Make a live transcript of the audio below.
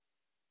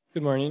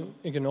Good morning.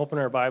 You can open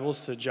our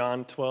Bibles to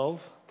John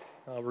 12,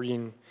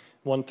 reading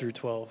 1 through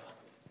 12.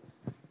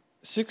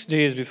 6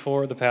 days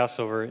before the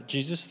Passover,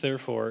 Jesus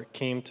therefore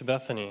came to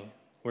Bethany,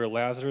 where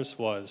Lazarus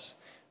was,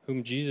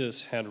 whom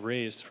Jesus had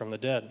raised from the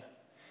dead.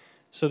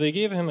 So they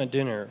gave him a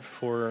dinner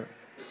for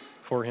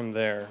him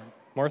there.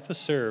 Martha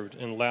served,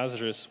 and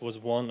Lazarus was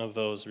one of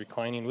those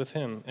reclining with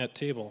him at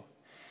table.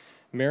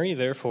 Mary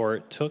therefore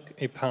took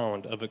a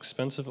pound of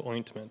expensive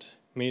ointment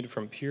made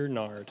from pure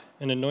nard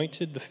and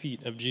anointed the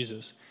feet of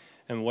Jesus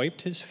and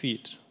wiped his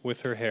feet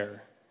with her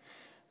hair.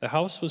 The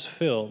house was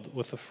filled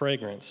with the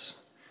fragrance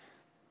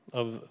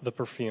of the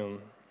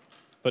perfume.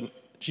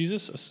 But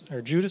Judas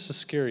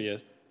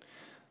Iscariot,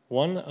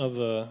 one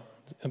of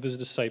his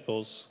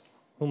disciples,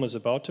 whom was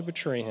about to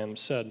betray him,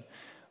 said,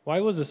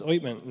 "Why was this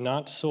ointment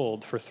not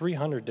sold for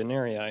 300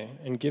 denarii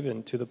and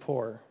given to the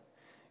poor?"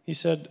 He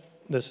said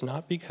this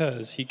not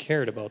because he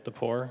cared about the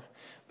poor,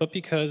 but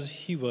because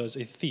he was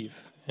a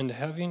thief, and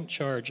having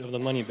charge of the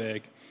money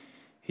bag,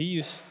 he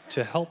used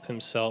to help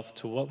himself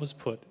to what was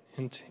put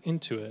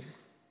into it.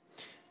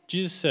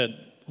 Jesus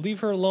said,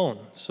 "Leave her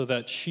alone, so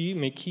that she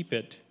may keep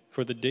it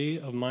for the day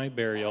of my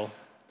burial.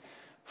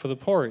 For the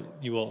poor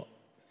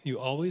you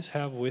always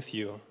have with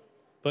you,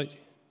 but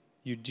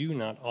you do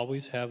not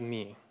always have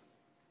me."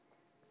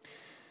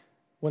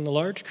 When the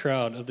large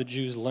crowd of the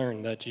Jews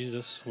learned that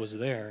Jesus was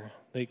there,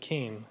 they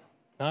came,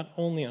 not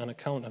only on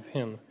account of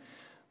him,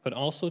 but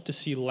also to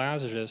see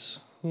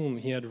Lazarus, whom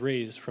he had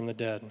raised from the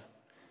dead.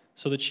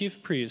 So the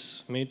chief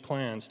priests made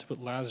plans to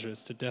put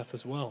Lazarus to death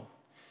as well,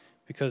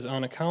 because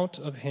on account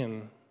of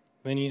him,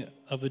 many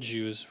of the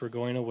Jews were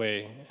going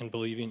away and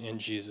believing in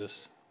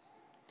Jesus.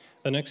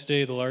 The next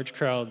day, the large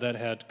crowd that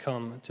had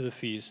come to the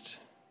feast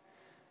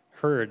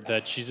heard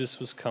that Jesus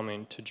was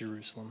coming to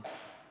Jerusalem.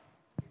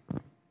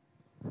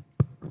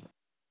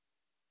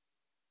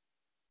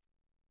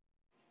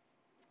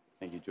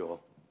 Thank you,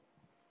 Joel.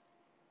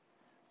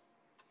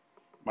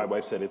 My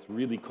wife said, "It's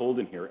really cold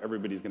in here.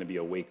 Everybody's going to be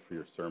awake for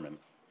your sermon."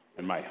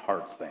 And my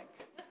heart sank.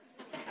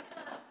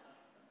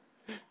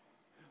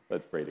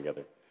 Let's pray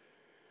together.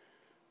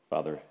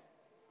 Father,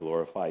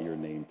 glorify your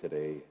name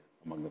today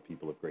among the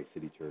people of Grace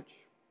City Church.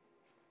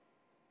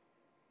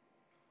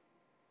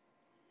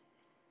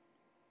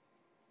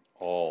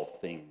 All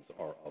things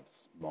are of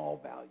small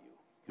value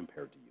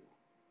compared to you.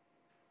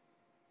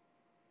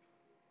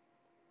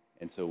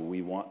 And so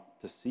we want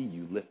to see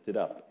you lifted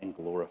up and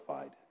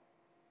glorified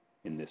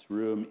in this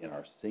room, in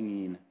our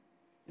singing,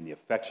 in the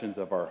affections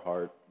of our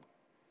heart,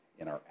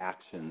 in our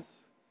actions,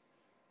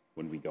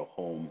 when we go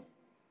home,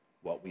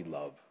 what we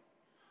love,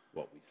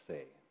 what we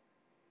say,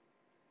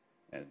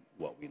 and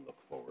what we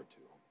look forward to.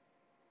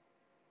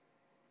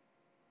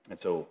 And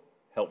so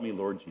help me,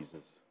 Lord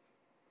Jesus,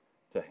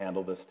 to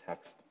handle this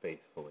text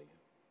faithfully.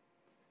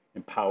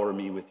 Empower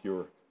me with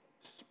your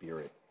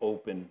Spirit,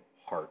 open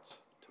hearts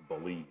to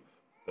believe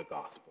the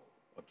gospel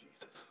of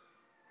Jesus.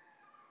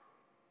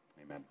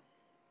 Amen.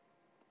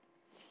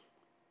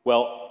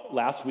 Well,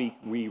 last week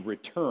we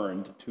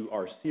returned to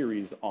our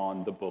series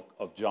on the book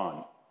of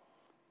John.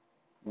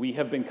 We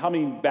have been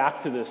coming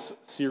back to this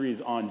series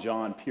on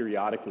John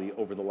periodically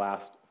over the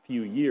last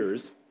few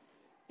years,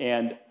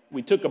 and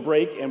we took a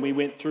break and we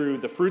went through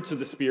the fruits of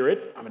the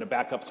Spirit. I'm going to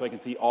back up so I can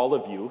see all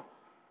of you.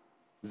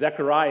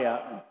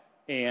 Zechariah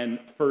and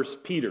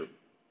 1 Peter.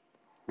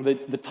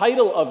 The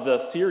title of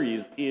the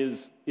series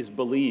is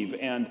Believe,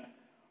 and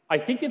I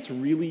think it's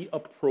really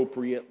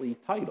appropriately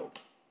titled.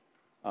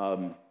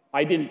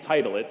 I didn't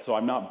title it, so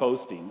I'm not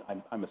boasting.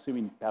 I'm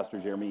assuming Pastor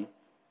Jeremy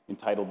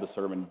entitled the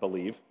sermon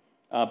Believe.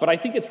 But I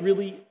think it's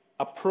really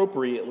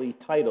appropriately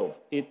titled.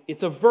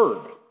 It's a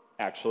verb,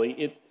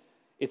 actually.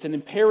 It's an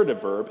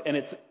imperative verb, and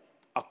it's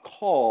a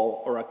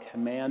call or a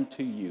command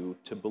to you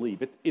to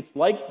believe. It's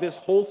like this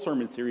whole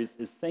sermon series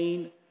is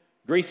saying,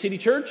 Grace City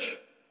Church,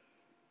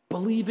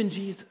 believe in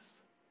Jesus.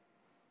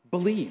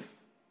 Believe.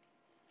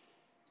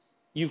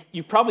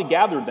 You've probably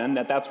gathered then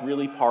that that's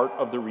really part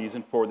of the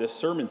reason for this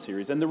sermon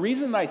series. And the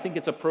reason I think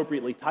it's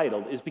appropriately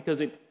titled is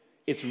because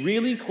it's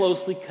really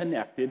closely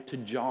connected to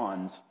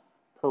John's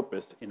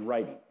purpose in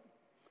writing.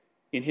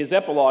 In his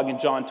epilogue in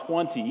John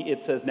 20,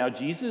 it says, "Now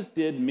Jesus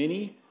did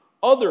many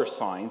other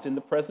signs in the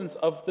presence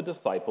of the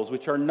disciples,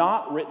 which are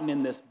not written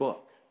in this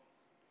book.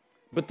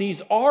 But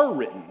these are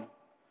written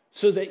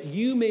so that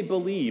you may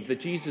believe that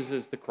Jesus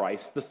is the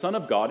Christ, the Son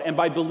of God, and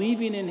by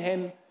believing in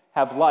him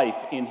have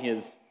life in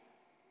his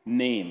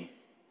name."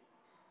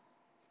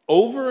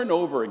 Over and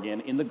over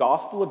again in the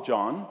Gospel of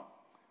John,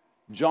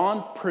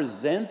 John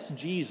presents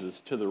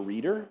Jesus to the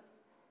reader,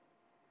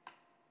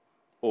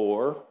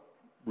 or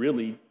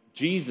really,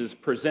 Jesus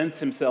presents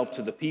himself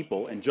to the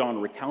people, and John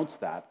recounts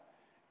that,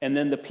 and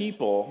then the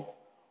people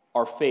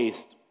are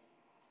faced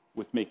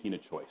with making a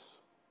choice.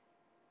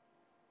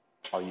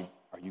 Are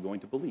you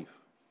going to believe?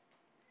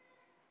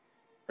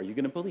 Are you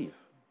going to believe?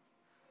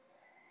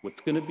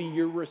 What's going to be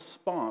your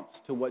response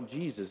to what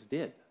Jesus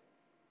did?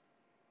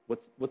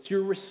 What's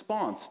your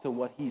response to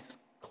what he's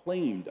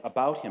claimed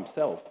about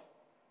himself?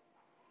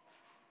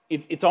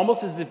 It's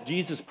almost as if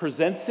Jesus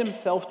presents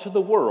himself to the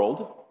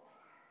world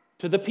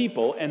to the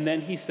people, and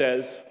then he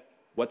says,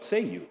 "What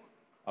say you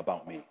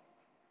about me?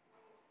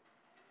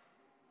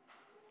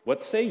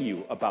 What say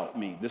you about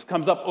me?" This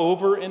comes up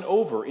over and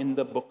over in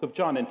the book of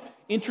John. And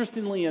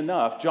interestingly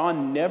enough,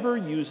 John never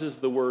uses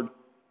the word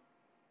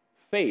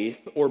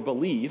faith or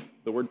belief,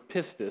 the word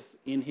pistis,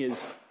 in his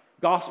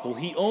gospel.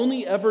 He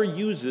only ever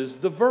uses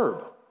the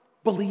verb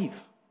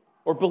believe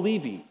or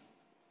believing.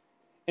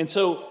 And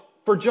so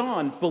for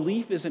John,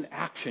 belief is an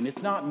action.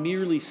 It's not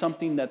merely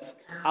something that's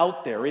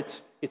out there.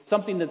 It's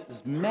something that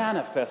is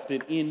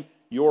manifested in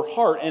your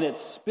heart, and it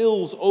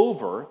spills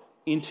over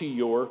into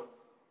your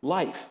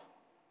life.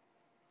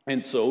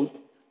 And so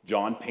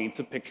John paints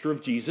a picture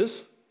of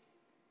Jesus.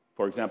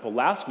 For example,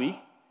 last week,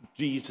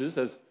 Jesus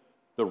as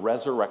the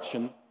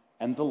resurrection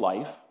and the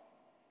life.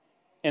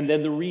 And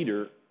then the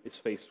reader is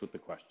faced with the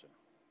question,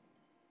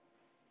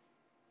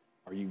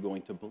 are you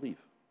going to believe?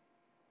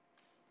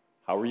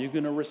 How are you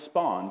going to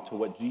respond to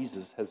what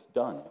Jesus has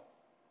done?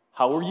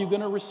 How are you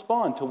going to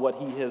respond to what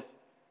he has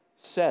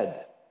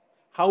said?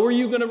 How are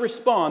you going to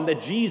respond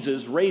that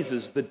Jesus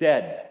raises the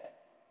dead?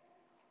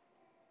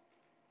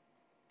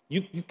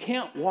 You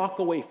can't walk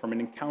away from an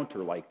encounter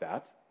like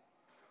that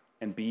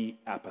and be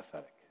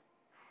apathetic.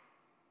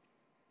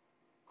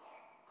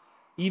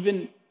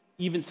 Even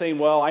saying,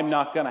 well, I'm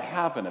not going to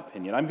have an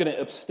opinion, I'm going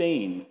to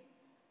abstain.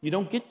 You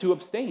don't get to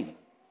abstain.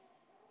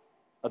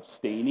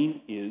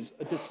 Abstaining is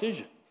a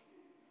decision.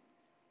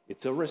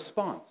 It's a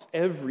response.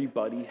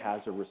 Everybody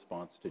has a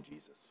response to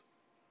Jesus.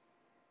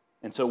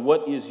 And so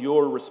what is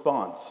your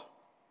response?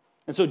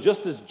 And so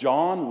just as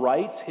John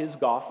writes his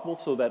gospel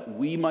so that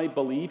we might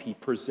believe, he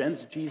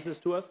presents Jesus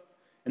to us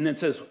and then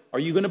says, are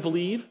you going to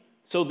believe?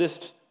 So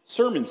this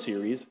sermon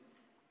series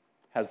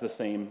has the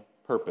same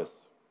purpose.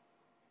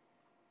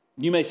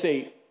 You may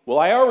say, well,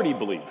 I already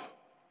believe.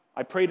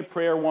 I prayed a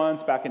prayer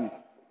once back in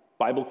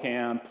Bible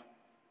camp,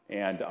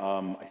 and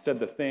I said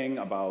the thing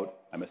about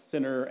I'm a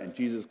sinner and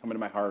Jesus come into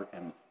my heart,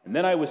 and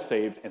then I was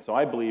saved, and so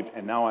I believed,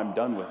 and now I'm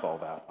done with all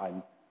that.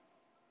 I'm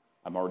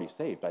already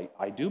saved.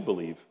 I do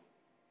believe.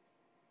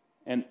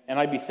 And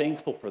I'd be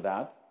thankful for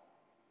that.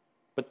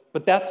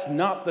 But that's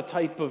not the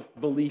type of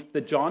belief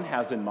that John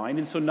has in mind.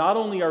 And so not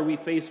only are we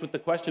faced with the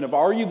question of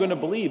are you going to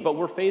believe, but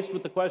we're faced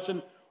with the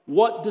question,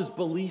 what does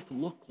belief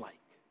look like?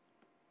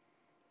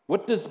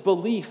 What does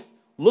belief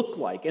look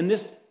like? And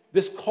this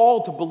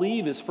call to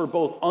believe is for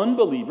both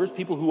unbelievers,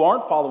 people who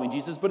aren't following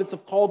Jesus, but it's a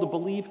call to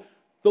believe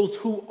those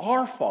who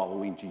are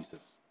following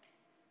Jesus,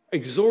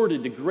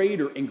 exhorted to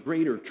greater and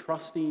greater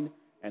trusting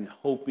and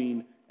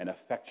hoping and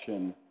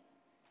affection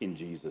in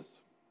Jesus.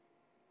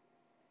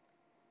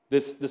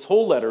 This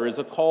whole letter is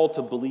a call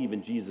to believe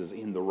in Jesus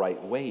in the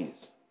right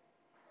ways.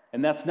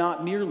 And that's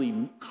not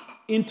merely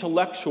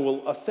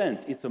intellectual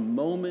assent. It's a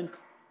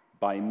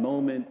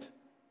moment-by-moment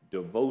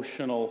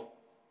devotional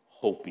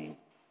hoping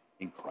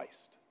in Christ.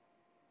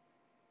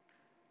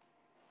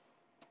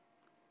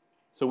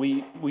 So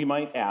we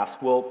might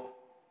ask, well,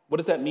 what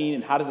does that mean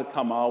and how does it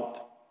come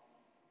out?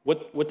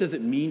 What does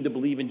it mean to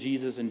believe in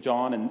Jesus and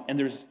John? And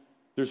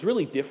there's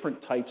really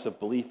different types of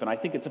belief, and I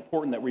think it's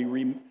important that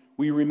we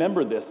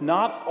remember this.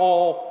 Not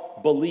all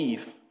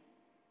belief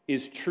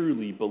is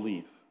truly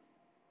belief.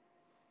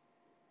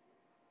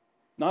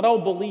 Not all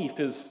belief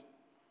is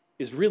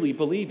really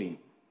believing.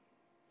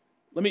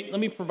 Let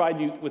me provide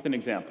you with an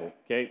example,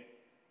 okay?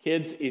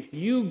 Kids, if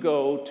you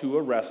go to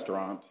a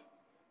restaurant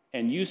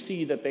and you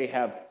see that they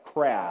have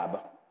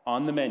crab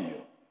on the menu,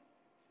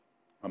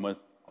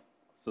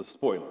 it's a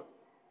spoiler.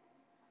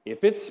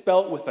 If it's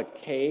spelt with a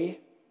K,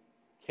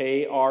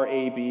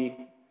 K-R-A-B,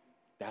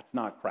 that's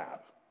not crab.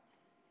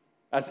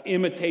 That's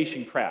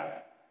imitation crab.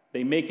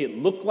 They make it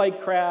look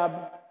like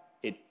crab.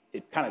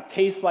 It kind of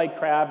tastes like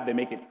crab. They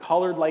make it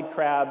colored like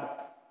crab.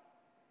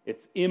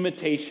 It's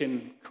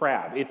imitation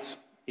crab. It's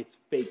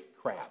fake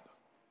crab.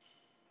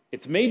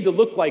 It's made to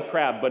look like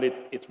crab, but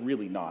it's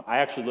really not. I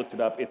actually looked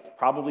it up. It's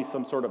probably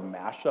some sort of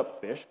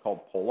mashup fish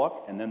called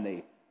pollock, and then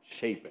they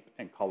shape it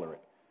and color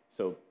it.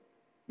 So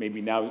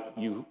maybe now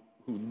you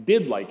who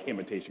did like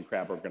imitation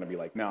crab are going to be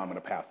like, no, I'm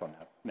going to pass on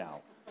that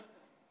now.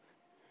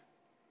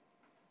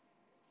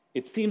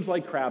 It seems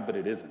like crab, but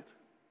it isn't.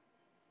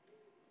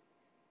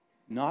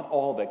 Not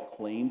all that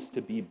claims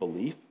to be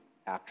belief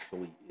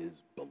actually is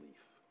belief.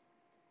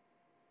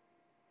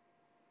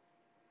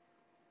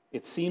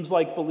 It seems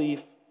like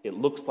belief, it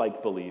looks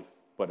like belief,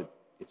 but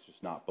it's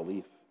just not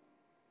belief.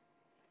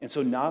 And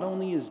so not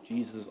only is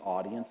Jesus'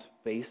 audience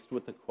faced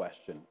with the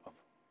question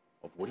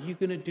of what are you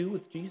going to do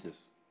with Jesus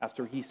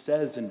after he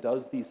says and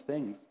does these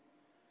things,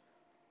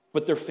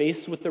 but they're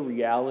faced with the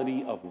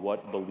reality of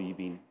what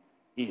believing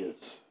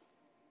is.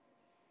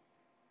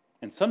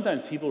 And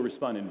sometimes people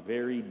respond in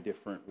very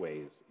different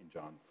ways in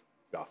John's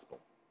gospel.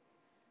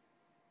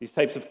 These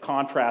types of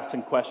contrasts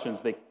and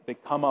questions, they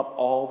come up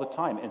all the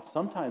time. And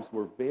sometimes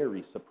we're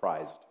very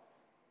surprised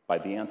by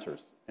the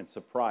answers and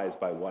surprised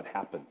by what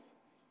happens.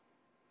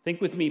 Think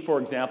with me, for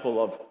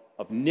example,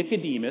 of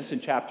Nicodemus in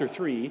chapter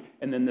 3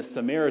 and then the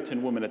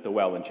Samaritan woman at the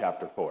well in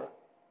chapter 4.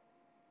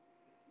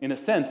 In a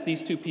sense,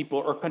 these two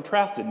people are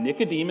contrasted.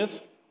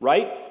 Nicodemus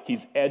right?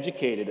 He's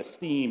educated,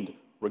 esteemed,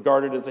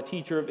 regarded as a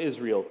teacher of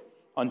Israel,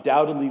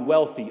 undoubtedly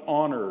wealthy,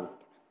 honored,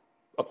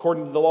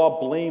 according to the law,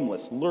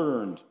 blameless,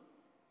 learned.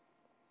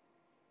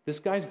 This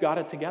guy's got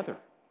it together.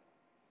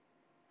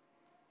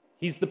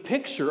 He's the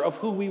picture of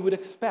who we would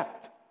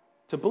expect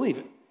to believe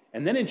it.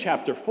 And then in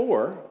chapter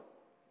 4,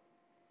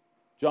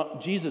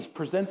 Jesus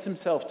presents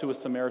himself to a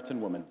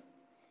Samaritan woman,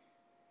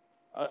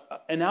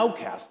 an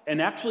outcast,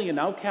 and actually an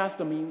outcast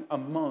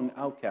among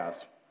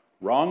outcasts.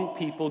 Wrong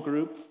people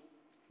group,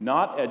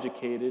 not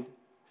educated,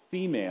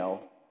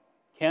 female,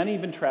 can't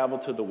even travel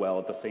to the well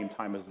at the same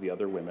time as the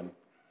other women.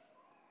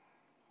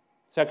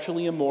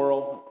 Sexually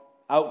immoral,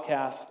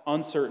 outcast,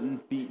 uncertain,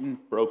 beaten,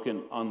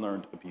 broken,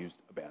 unlearned, abused,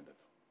 abandoned.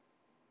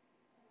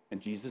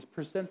 And Jesus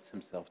presents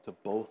himself to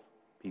both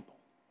people.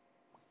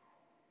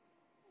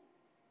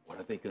 What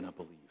are they going to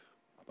believe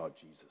about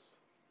Jesus?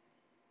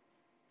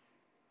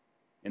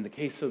 In the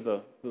case of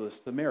the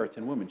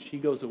Samaritan woman, she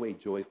goes away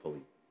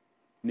joyfully.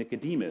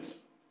 Nicodemus,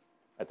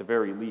 at the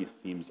very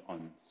least, seems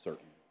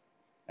uncertain,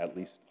 at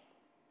least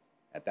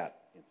at that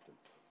instance.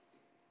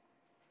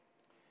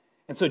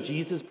 And so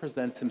Jesus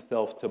presents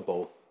himself to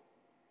both,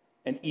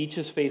 and each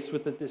is faced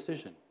with a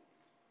decision.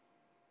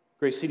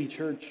 Grace City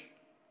Church,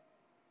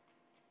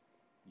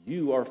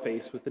 you are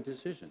faced with a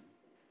decision.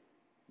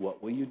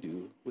 What will you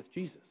do with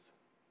Jesus?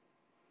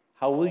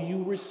 How will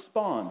you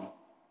respond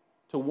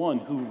to one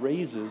who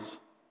raises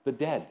the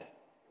dead?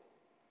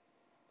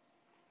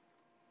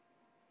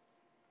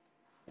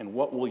 And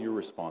what will your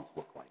response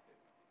look like?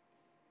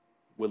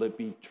 Will it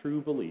be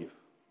true belief,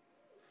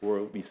 or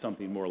will it be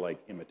something more like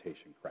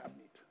imitation crab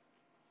meat?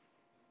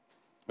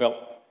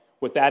 Well,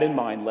 with that in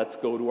mind, let's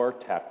go to our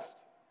text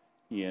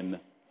in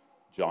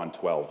John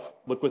 12.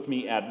 Look with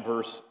me at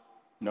verse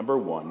number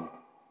 1.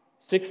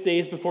 6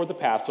 days before the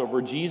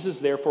Passover, Jesus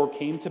therefore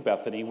came to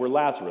Bethany, where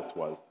Lazarus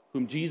was,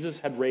 whom Jesus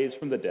had raised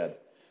from the dead.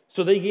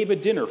 So they gave a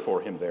dinner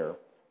for him there.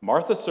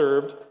 Martha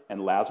served,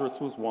 and Lazarus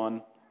was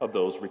one of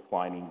those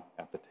reclining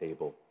at the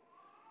table.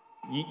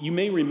 You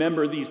may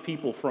remember these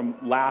people from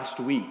last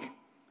week.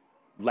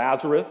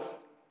 Lazarus,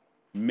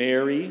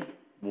 Mary,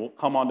 will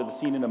come onto the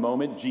scene in a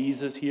moment,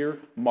 Jesus here,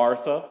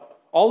 Martha.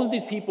 All of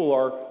these people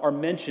are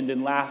mentioned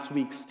in last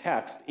week's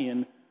text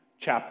in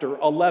chapter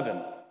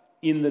 11,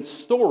 in the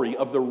story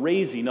of the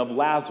raising of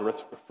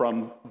Lazarus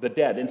from the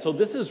dead. And so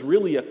this is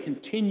really a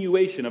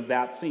continuation of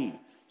that scene.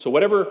 So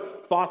whatever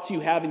thoughts you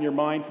have in your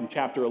mind from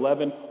chapter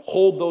 11,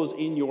 hold those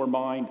in your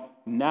mind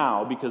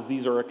now, because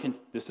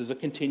this is a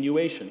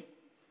continuation.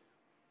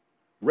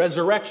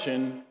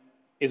 Resurrection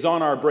is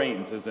on our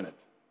brains, isn't it?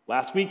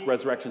 Last week,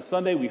 Resurrection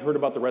Sunday, we heard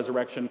about the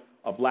resurrection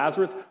of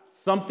Lazarus.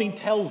 Something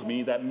tells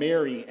me that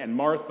Mary and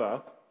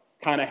Martha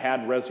kind of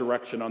had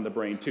resurrection on the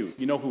brain too.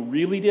 You know who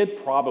really did?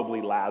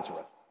 Probably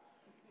Lazarus.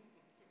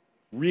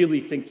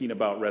 Really thinking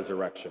about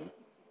resurrection.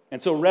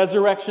 And so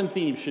resurrection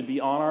themes should be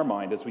on our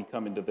mind as we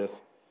come into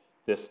this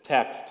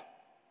text.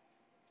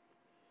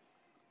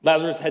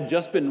 Lazarus had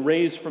just been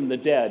raised from the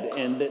dead,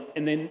 and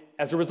then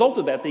as a result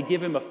of that, they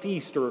give him a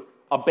feast or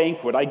a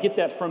banquet. I get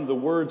that from the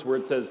words where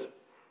it says,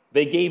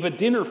 they gave a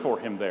dinner for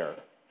him there.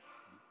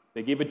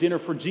 They gave a dinner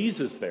for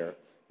Jesus there.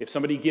 If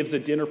somebody gives a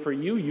dinner for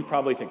you, you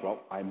probably think,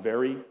 well, I'm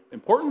very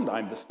important.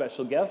 I'm the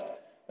special guest.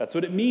 That's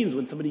what it means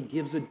when somebody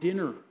gives a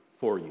dinner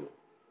for you.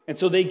 And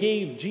so they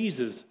gave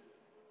Jesus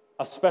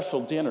a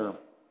special dinner.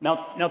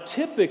 Now,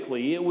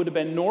 typically, it would have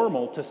been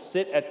normal to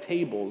sit at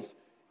tables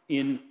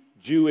in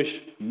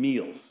Jewish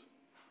meals.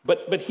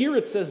 But here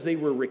it says they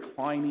were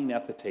reclining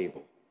at the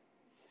table.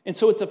 And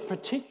so it's a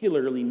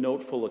particularly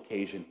noteful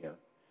occasion here.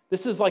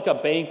 This is like a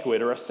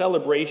banquet or a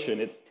celebration.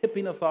 It's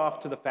tipping us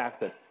off to the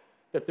fact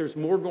that there's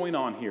more going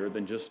on here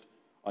than just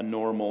a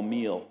normal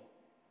meal.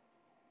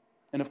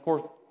 And of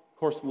course,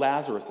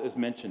 Lazarus is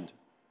mentioned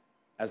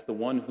as the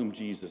one whom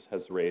Jesus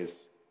has raised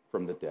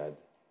from the dead.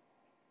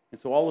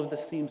 And so all of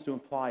this seems to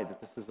imply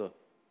that this is a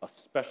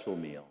special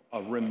meal,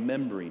 a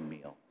remembering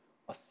meal,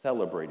 a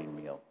celebrating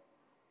meal,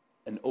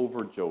 an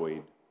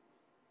overjoyed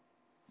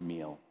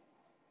meal.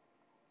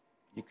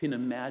 You can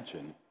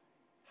imagine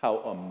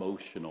how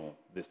emotional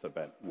this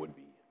event would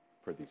be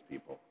for these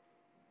people.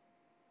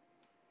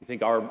 You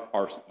think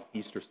our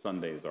Easter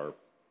Sundays are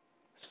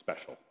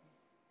special?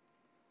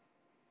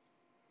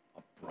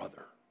 A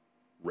brother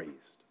raised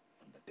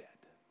from the dead.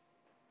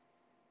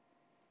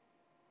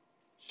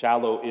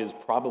 Joyful is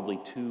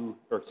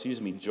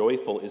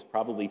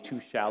probably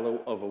too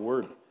shallow of a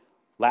word.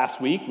 Last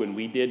week when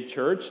we did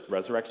church,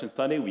 Resurrection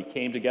Sunday, we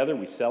came together,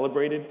 we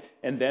celebrated,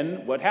 and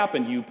then what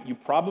happened? You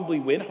probably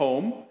went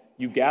home,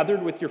 you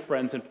gathered with your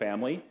friends and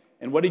family,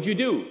 and what did you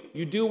do?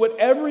 You do what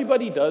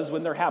everybody does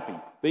when they're happy.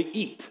 They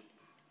eat.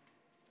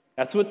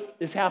 That's what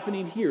is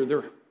happening here.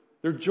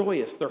 They're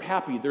joyous, they're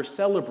happy, they're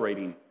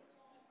celebrating.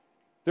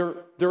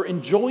 They're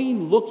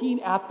enjoying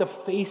looking at the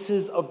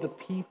faces of the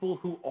people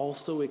who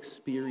also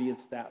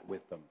experience that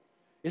with them.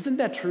 Isn't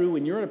that true?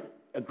 When you're in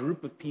a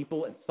group of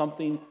people and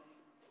something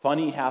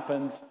funny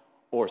happens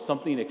or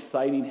something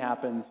exciting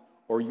happens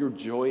or you're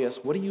joyous,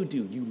 what do?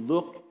 You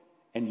look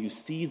and you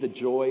see the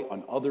joy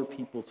on other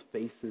people's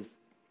faces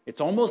It's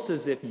almost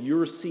as if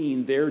you're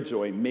seeing their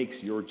joy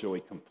makes your joy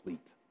complete.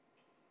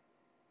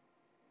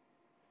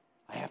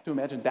 I have to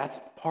imagine that's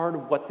part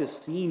of what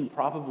this scene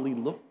probably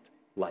looked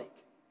like.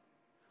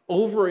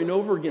 Over and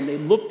over again, they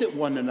looked at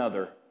one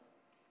another,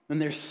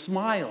 and their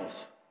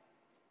smiles.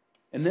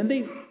 And then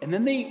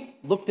they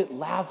looked at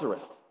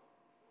Lazarus,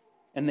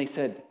 and they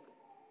said,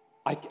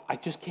 I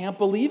just can't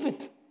believe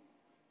it.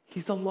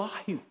 He's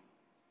alive.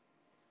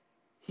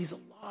 He's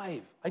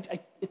alive.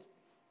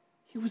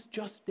 He was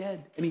just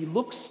dead, and he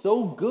looks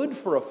so good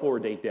for a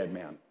 4-day dead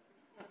man.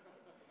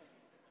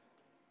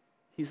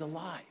 He's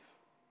alive.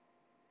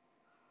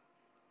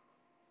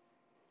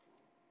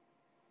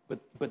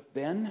 But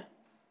then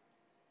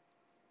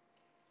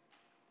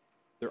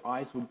their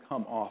eyes would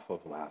come off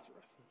of Lazarus,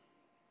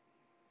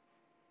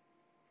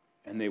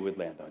 and they would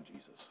land on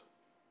Jesus.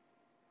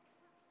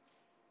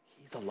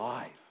 He's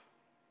alive,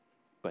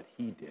 but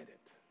he did it.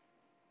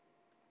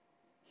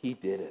 He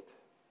did it.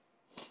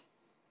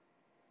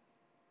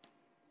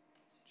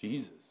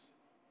 Jesus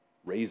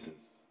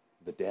raises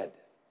the dead.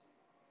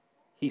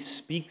 He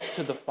speaks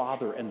to the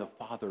Father, and the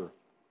Father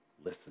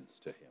listens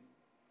to him.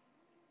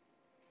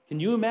 Can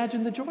you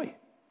imagine the joy?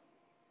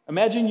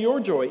 Imagine your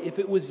joy if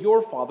it was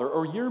your father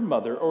or your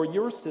mother or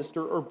your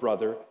sister or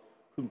brother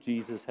whom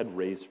Jesus had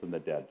raised from the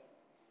dead.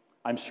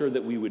 I'm sure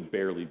that we would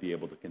barely be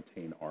able to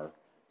contain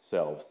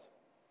ourselves.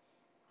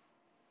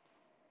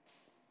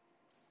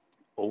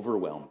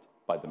 Overwhelmed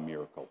by the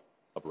miracle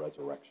of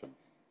resurrection.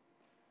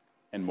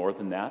 And more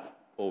than that,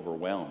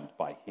 overwhelmed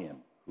by him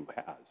who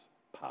has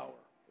power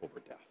over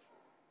death.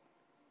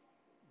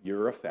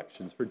 Your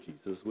affections for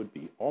Jesus would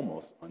be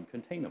almost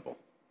uncontainable.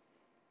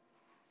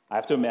 I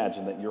have to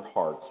imagine that your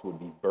hearts would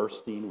be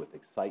bursting with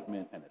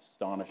excitement and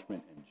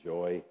astonishment and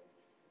joy.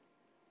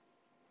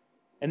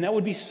 And that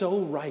would be so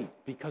right,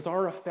 because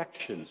our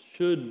affections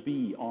should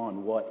be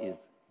on what is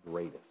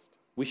greatest.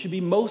 We should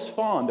be most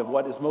fond of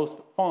what is most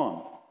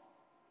fond.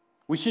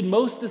 We should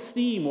most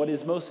esteem what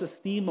is most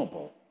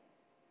esteemable.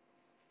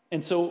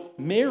 And so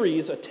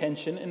Mary's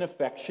attention and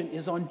affection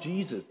is on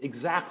Jesus,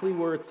 exactly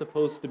where it's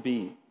supposed to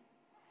be.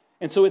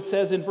 And so it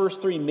says in verse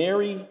 3,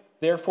 Mary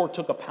therefore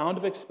took a pound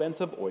of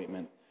expensive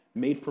ointment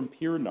made from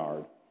pure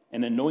nard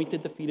and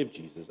anointed the feet of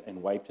Jesus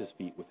and wiped his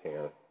feet with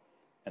hair.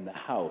 And the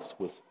house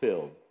was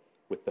filled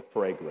with the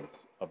fragrance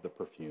of the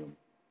perfume.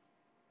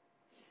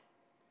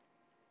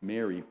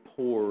 Mary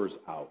pours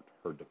out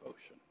her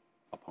devotion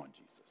upon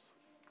Jesus.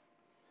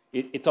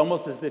 It's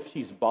almost as if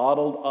she's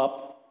bottled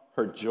up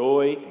her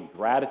joy and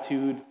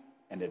gratitude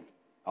and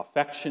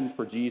affection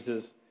for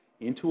Jesus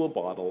into a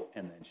bottle,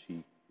 and then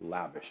she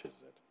lavishes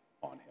it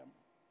on him.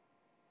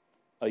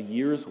 A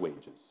year's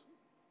wages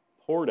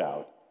poured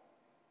out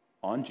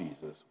on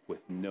Jesus with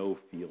no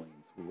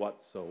feelings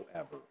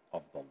whatsoever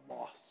of the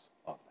loss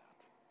of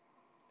that.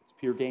 It's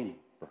pure gain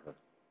for her.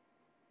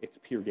 It's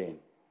pure gain.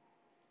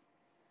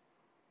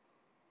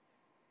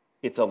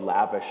 It's a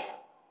lavish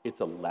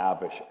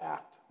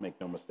act, make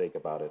no mistake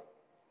about it.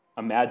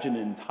 Imagine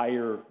an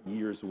entire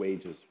year's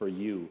wages for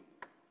you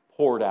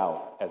poured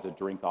out as a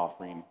drink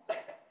offering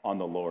on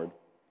the Lord,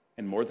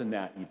 and more than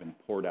that, even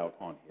poured out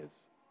on his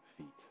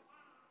feet.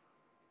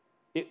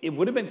 It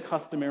would have been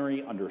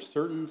customary under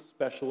certain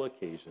special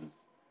occasions,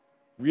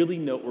 really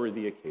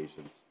noteworthy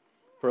occasions,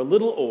 for a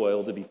little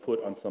oil to be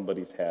put on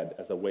somebody's head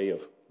as a way of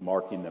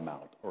marking them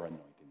out or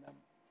anointing them.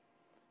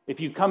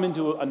 If you come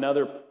into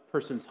another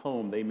person's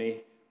home, they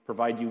may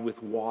provide you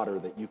with water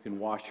that you can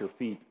wash your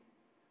feet.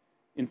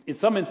 In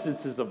some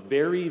instances, a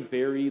very,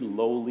 very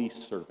lowly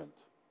servant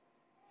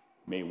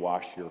may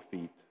wash your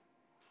feet.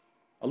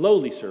 A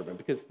lowly servant,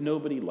 because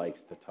nobody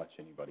likes to touch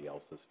anybody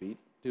else's feet,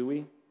 do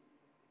we?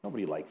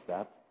 Nobody likes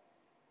that.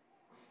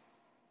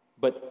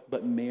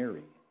 But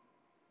Mary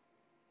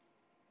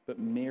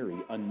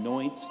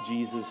anoints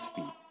Jesus'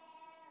 feet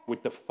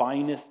with the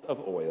finest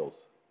of oils,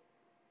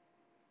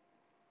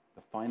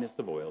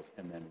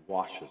 and then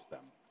washes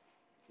them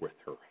with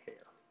her hair.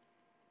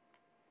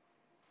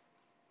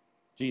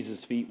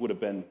 Jesus' feet would have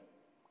been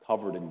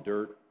covered in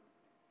dirt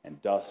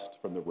and dust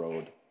from the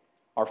road.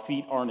 Our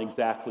feet aren't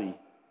exactly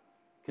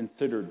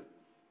considered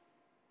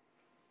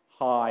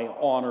high,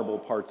 honorable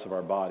parts of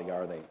our body,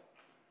 are they?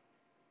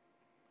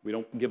 We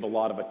don't give a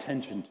lot of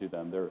attention to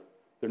them.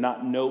 They're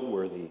not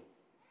noteworthy.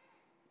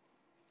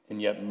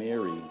 And yet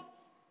Mary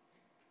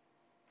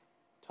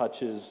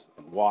touches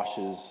and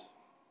washes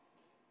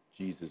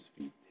Jesus'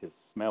 feet, his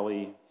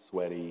smelly,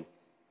 sweaty,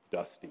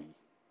 dusty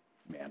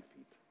man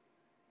feet.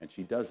 And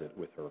she does it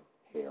with her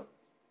hair.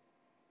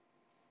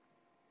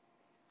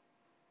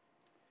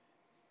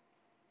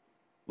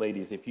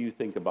 Ladies, if you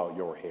think about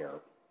your hair,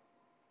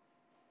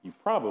 you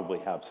probably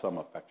have some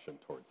affection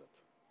towards it.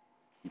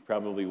 You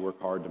probably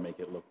work hard to make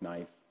it look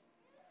nice.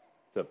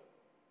 It's an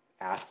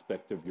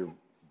aspect of your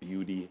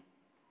beauty.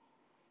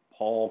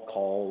 Paul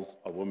calls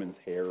a woman's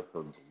hair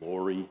her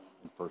glory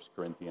in 1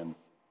 Corinthians.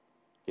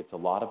 Gets a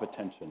lot of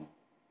attention.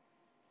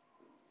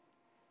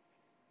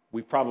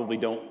 We probably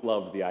don't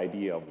love the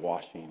idea of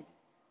washing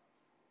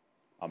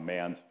a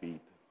man's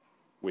feet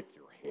with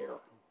your hair.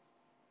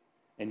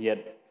 And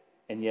yet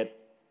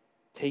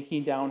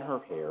taking down her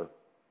hair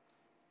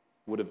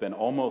would have been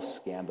almost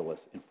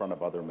scandalous in front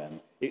of other men.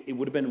 It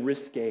would have been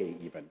risque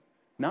even.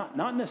 Not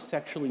in a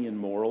sexually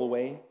immoral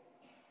way,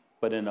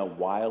 but in a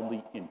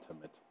wildly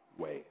intimate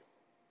way.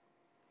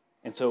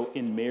 And so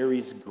in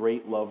Mary's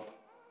great love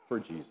for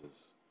Jesus,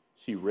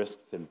 she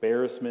risks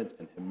embarrassment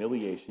and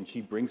humiliation.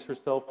 She brings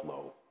herself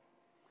low,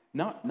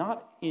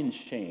 not in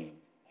shame,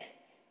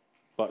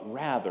 but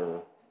rather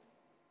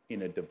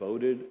in a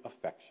devoted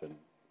affection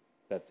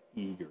that's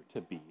eager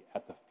to be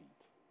at the feet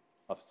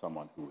of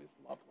someone who is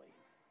lovely.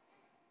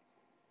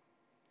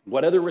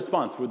 What other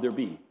response would there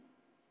be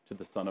to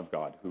the Son of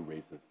God who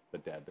raises the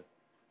dead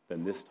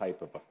than this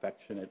type of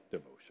affectionate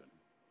devotion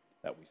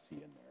that we see in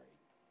Mary?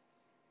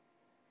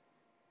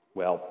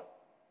 Well,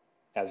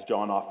 as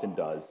John often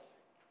does,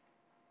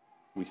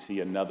 we see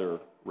another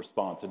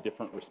response, a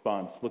different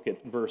response. Look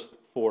at verse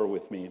 4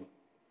 with me.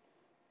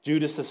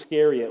 Judas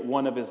Iscariot,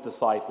 one of his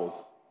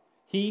disciples,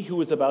 he who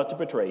was about to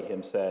betray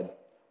him, said,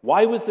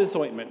 "Why was this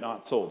ointment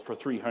not sold for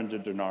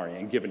 300 denarii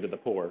and given to the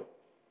poor?"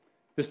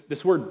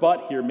 This word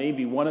 "but" here may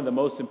be one of the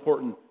most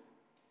important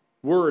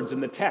words in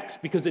the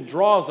text because it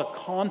draws a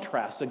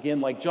contrast,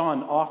 again, like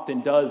John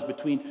often does,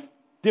 between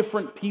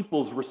different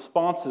people's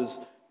responses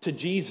to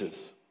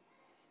Jesus.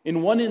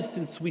 In one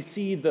instance, we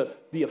see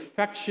the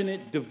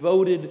affectionate,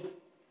 devoted,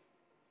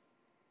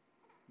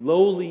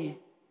 lowly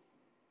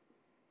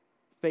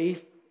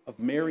faith of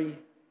Mary.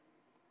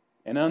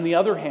 And on the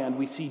other hand,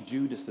 we see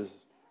Judas's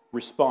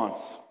response.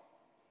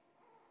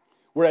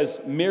 Whereas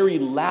Mary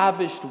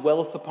lavished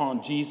wealth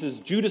upon Jesus,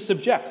 Judas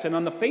objects. And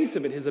on the face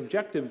of it, his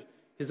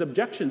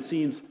objection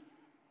seems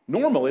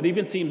normal. It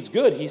even seems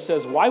good. He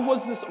says, "Why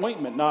was this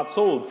ointment not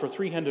sold for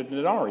 300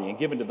 denarii and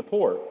given to the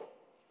poor?"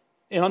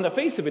 And on the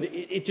face of it,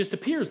 it just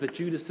appears that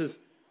Judas has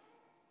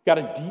got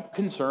a deep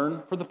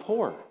concern for the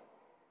poor.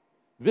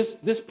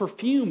 This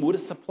perfume would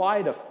have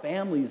supplied a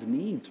family's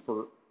needs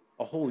for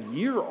a whole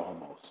year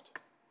almost.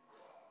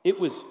 It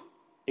was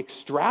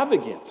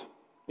extravagant.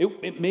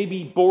 It may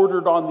be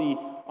bordered on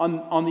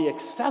the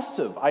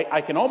excessive.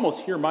 I can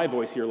almost hear my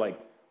voice here like,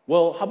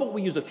 well, how about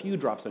we use a few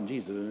drops on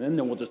Jesus and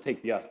then we'll just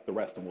take the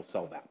rest and we'll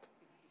sell that.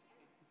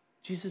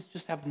 Jesus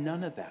just have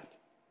none of that.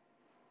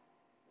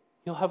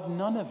 He'll have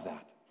none of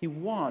that. He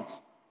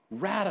wants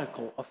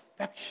radical,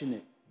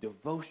 affectionate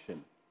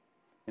devotion.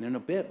 And in a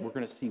bit, we're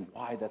going to see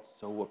why that's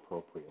so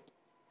appropriate.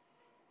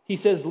 He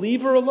says,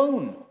 "Leave her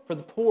alone, for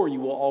the poor you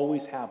will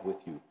always have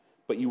with you,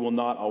 but you will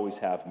not always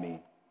have me."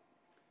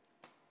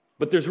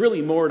 But there's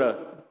really more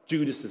to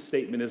Judas'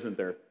 statement, isn't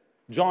there?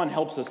 John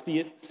helps us see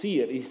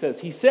it. He says,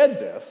 he said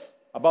this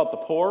about the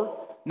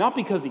poor, not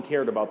because he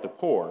cared about the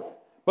poor,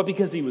 but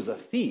because he was a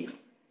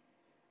thief.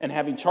 And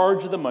having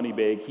charge of the money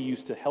bag, he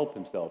used to help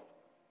himself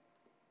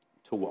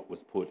to what was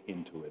put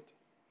into it.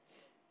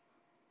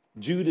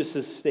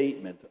 Judas'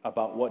 statement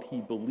about what he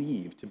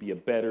believed to be a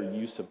better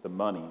use of the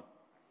money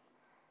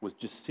was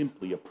just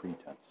simply a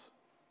pretense.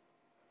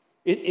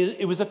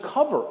 It was a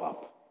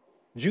cover-up.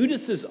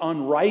 Judas'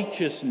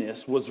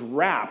 unrighteousness was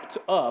wrapped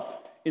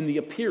up in the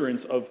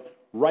appearance of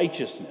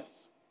righteousness.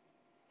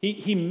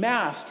 He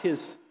masked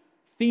his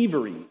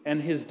thievery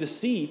and his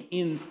deceit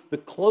in the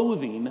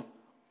clothing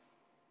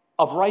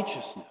of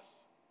righteousness.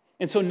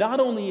 And so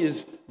not only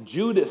is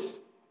Judas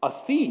a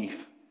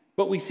thief,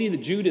 but we see that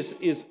Judas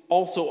is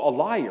also a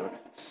liar.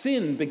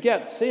 Sin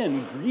begets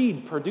sin.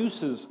 Greed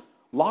produces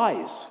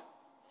lies.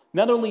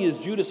 Not only is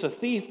Judas a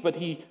thief, but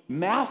he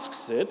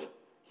masks it.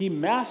 He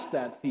masks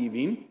that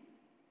thieving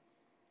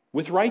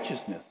with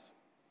righteousness.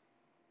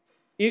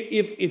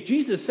 If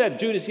Jesus said,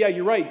 "Judas, yeah,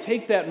 you're right,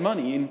 take that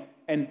money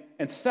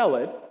and sell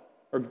it,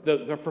 or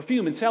the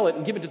perfume and sell it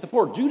and give it to the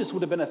poor," Judas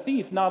would have been a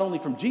thief not only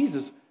from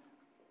Jesus,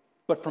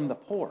 but from the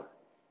poor.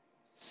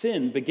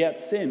 Sin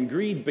begets sin.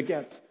 Greed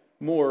begets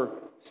more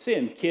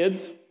sin.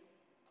 Kids,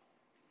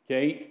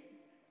 okay,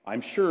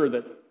 I'm sure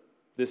that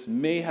this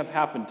may have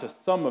happened to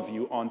some of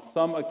you on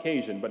some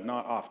occasion, but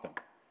not often.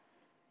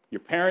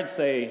 Your parents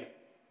say,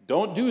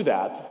 "Don't do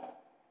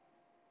that,"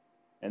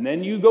 and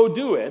then you go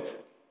do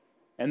it,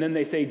 and then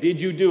they say,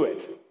 "Did you do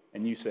it?"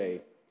 And you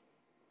say,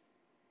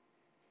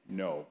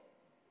 "No."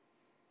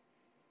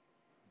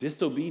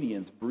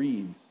 Disobedience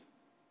breeds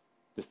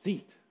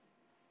deceit.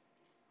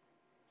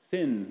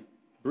 Sin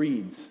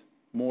breeds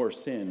more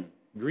sin.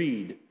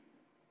 Greed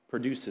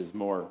produces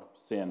more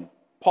sin.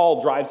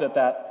 Paul drives at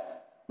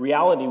that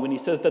reality when he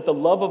says that the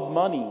love of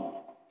money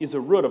is a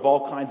root of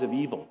all kinds of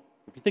evil.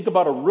 If you think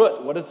about a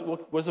root, what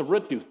does a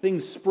root do?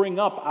 Things spring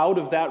up out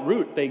of that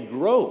root. They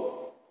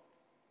grow.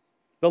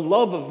 The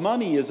love of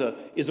money is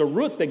a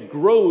root that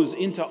grows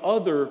into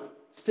other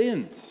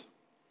sins.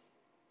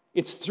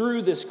 It's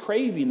through this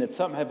craving that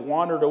some have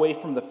wandered away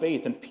from the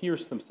faith and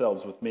pierced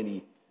themselves with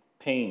many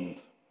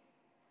pains.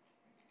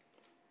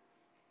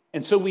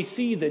 And so we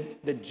see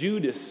that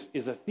Judas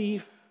is a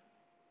thief.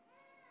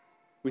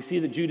 We see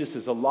that Judas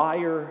is a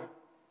liar.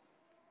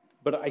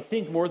 But I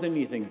think more than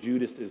anything,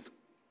 Judas is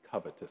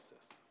covetous.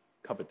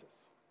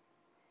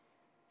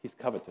 He's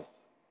covetous.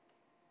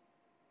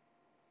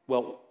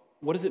 Well,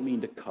 what does it mean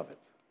to covet?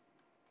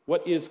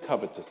 What is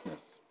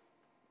covetousness?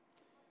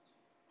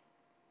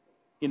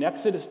 In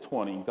Exodus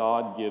 20,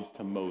 God gives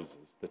to Moses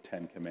the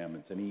Ten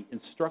Commandments, and he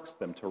instructs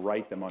them to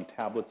write them on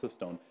tablets of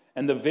stone.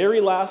 And the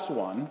very last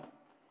one,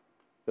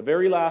 the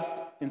very last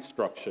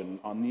instruction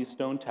on these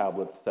stone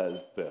tablets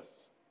says this: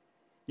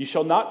 "You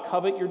shall not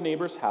covet your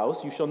neighbor's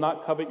house, you shall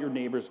not covet your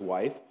neighbor's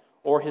wife,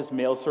 or his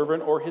male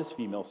servant, or his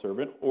female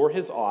servant, or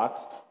his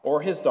ox,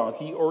 or his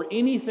donkey, or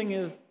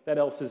anything that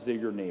else is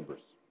your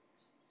neighbor's."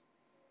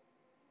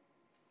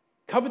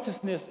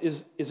 Covetousness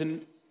is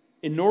an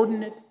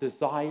inordinate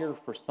desire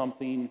for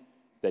something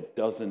that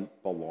doesn't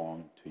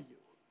belong to you.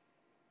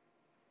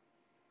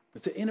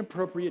 It's an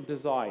inappropriate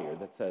desire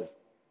that says,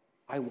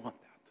 I want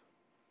that.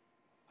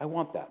 I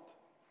want that.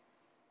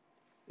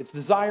 It's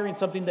desiring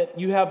something that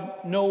you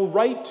have no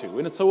right to.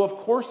 And so, of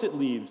course, it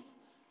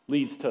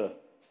leads to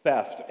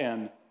theft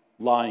and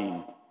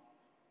lying.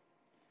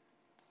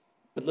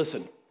 But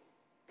listen,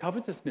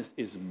 covetousness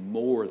is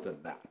more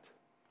than that.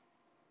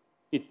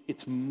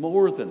 It's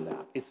more than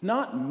that. It's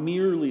not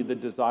merely the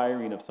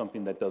desiring of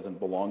something that doesn't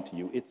belong to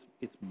you.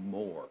 It's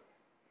more.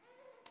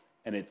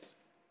 And it's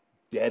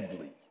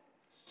deadly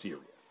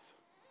serious.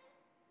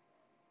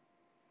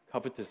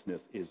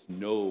 Covetousness is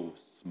no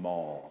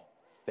small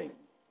thing.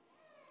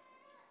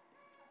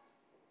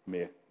 Let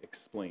me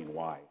explain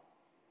why.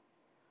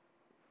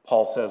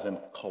 Paul says in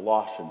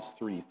Colossians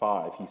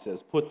 3:5, he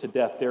says, "Put to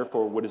death,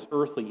 therefore, what is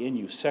earthly in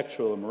you,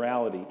 sexual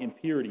immorality,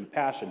 impurity,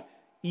 passion,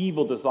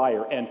 evil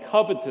desire, and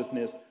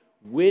covetousness,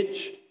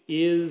 which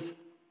is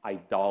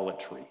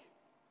idolatry."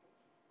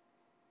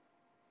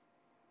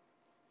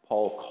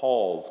 Paul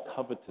calls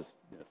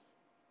covetousness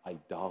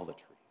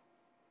idolatry.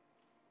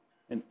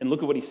 And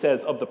look at what he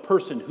says of the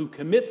person who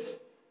commits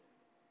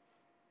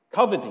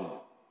coveting.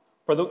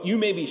 "For you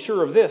may be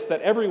sure of this,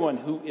 that everyone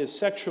who is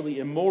sexually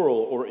immoral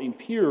or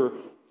impure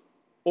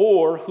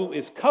or who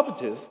is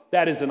covetous,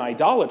 that is an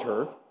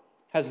idolater,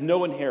 has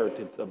no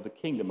inheritance of the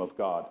kingdom of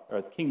God,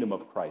 or the kingdom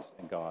of Christ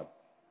and God."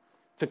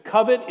 To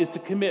covet is to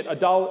commit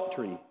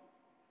idolatry.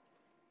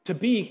 To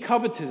be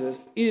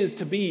covetous is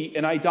to be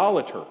an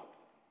idolater.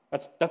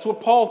 That's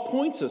what Paul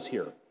points us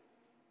here.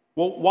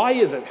 Well, why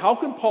is it? How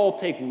can Paul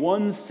take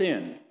one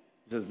sin?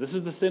 He says, this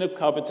is the sin of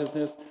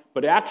covetousness,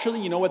 but actually,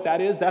 you know what that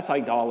is? That's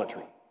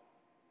idolatry.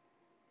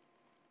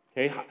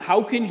 Okay,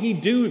 how can he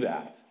do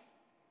that?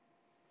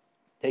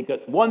 Take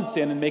one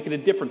sin and make it a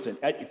different sin.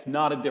 It's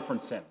not a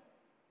different sin.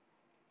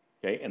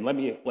 Okay, and let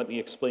me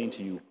explain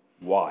to you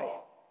why.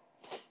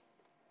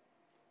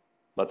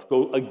 Let's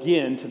go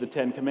again to the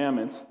Ten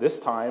Commandments. This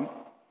time,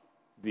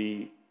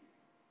 the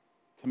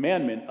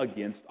commandment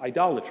against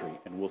idolatry,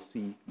 and we'll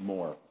see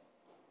more.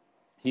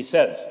 He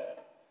says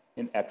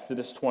in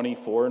Exodus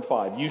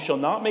 24:5, "You shall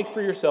not make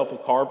for yourself a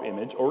carved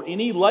image or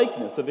any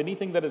likeness of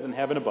anything that is in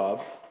heaven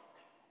above,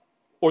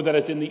 or that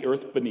is in the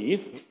earth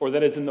beneath, or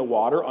that is in the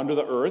water under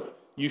the earth.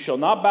 You shall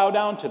not bow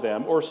down to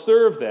them or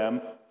serve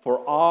them,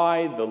 for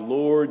I, the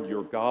Lord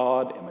your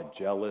God, am a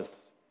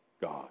jealous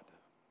God."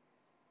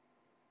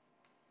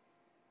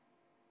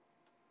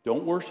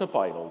 Don't worship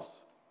idols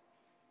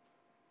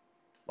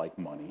like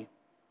money,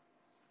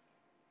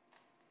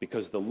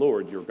 because the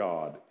Lord your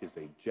God is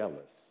a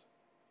jealous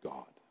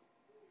God.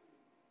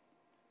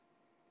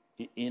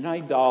 In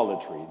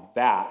idolatry,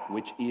 that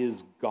which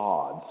is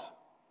God's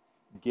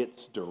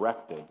gets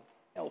directed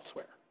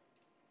elsewhere.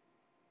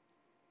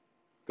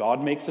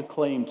 God makes a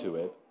claim to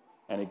it,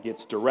 and it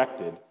gets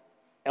directed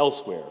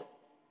elsewhere.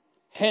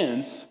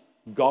 Hence,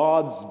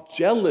 God's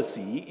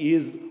jealousy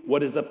is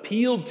what is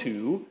appealed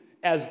to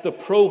as the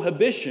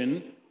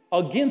prohibition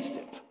against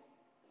it.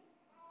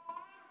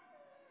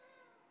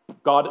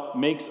 God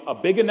makes a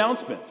big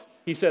announcement.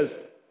 He says,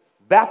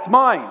 "That's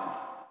mine.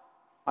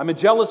 I'm a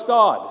jealous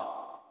God.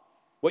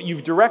 What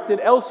you've directed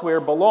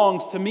elsewhere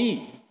belongs to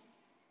me."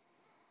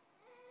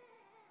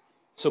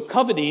 So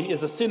coveting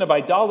is a sin of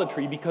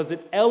idolatry because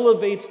it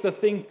elevates the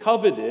thing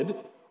coveted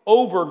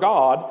over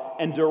God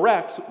and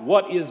directs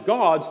what is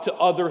God's to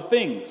other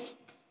things.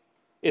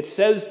 It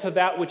says to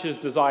that which is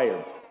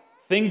desired,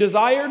 "Thing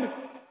desired,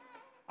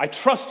 I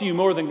trust you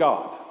more than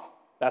God."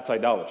 That's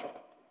idolatry.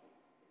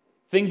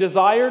 "Thing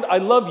desired, I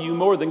love you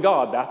more than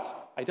God." That's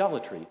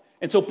idolatry.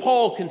 And so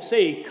Paul can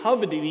say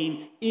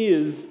coveting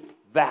is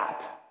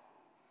that.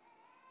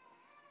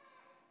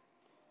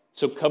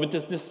 So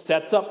covetousness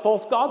sets up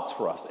false gods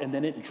for us, and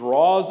then it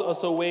draws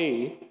us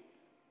away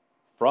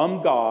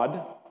from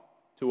God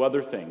to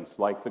other things,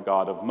 like the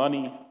god of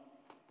money,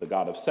 the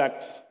god of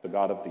sex, the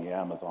god of the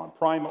Amazon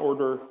Prime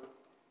order,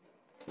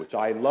 which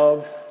I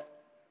love,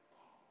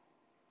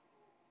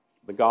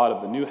 the god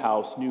of the new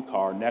house, new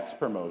car, next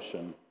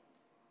promotion,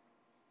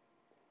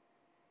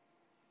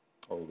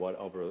 or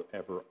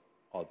whatever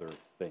other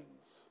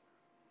things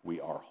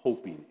we are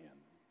hoping in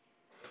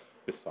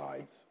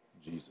besides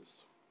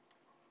Jesus.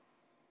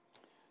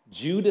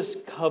 Judas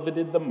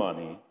coveted the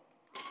money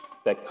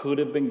that could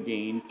have been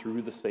gained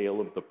through the sale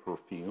of the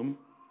perfume,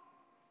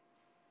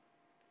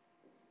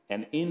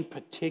 and in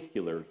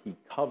particular, he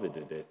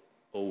coveted it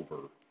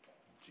over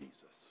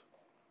Jesus.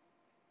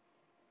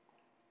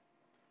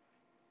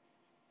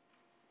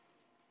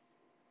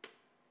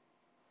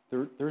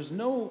 There's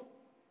no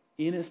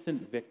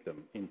innocent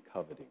victim in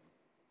coveting.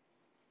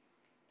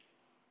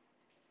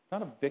 It's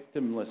not a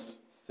victimless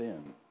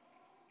sin.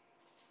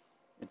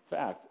 In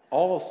fact,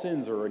 all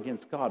sins are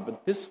against God,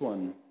 but this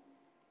one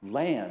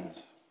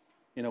lands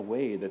in a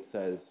way that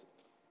says,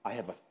 I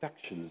have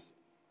affections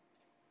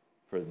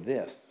for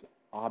this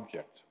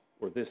object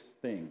or this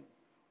thing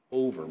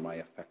over my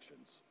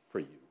affections for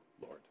you,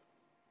 Lord.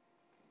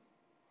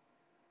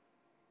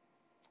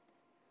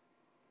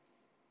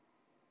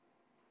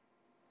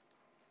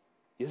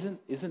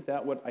 Isn't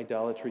that what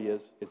idolatry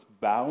is? It's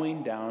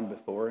bowing down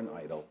before an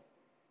idol,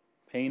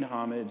 paying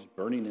homage,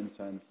 burning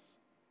incense,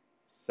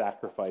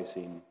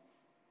 sacrificing,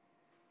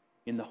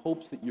 in the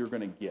hopes that you're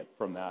going to get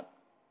from that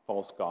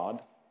false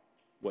god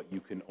what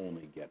you can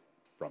only get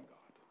from God.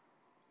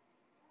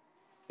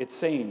 It's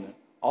saying,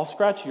 I'll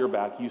scratch your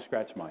back, you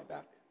scratch my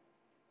back.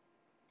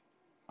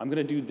 I'm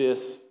going to do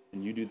this,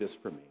 and you do this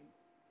for me.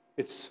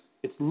 It's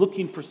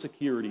looking for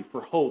security,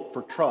 for hope,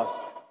 for trust,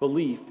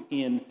 belief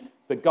in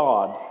the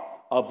God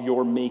of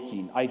your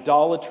making.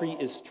 Idolatry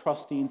is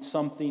trusting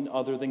something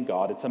other than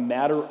God. It's a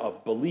matter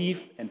of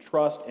belief and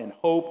trust and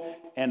hope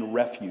and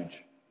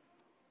refuge.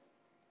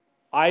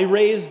 I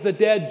raised the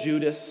dead,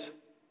 Judas.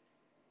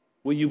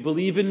 Will you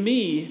believe in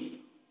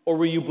me, or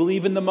will you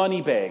believe in the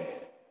money bag?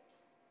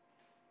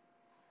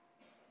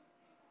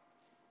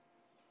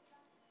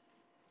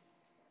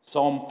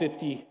 Psalm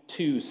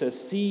 52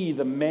 says, see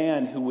the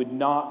man who would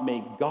not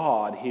make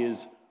God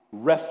his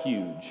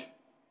refuge,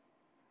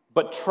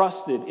 but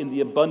trusted in the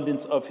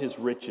abundance of his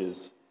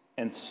riches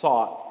and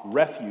sought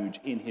refuge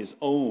in his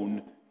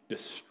own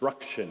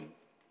destruction.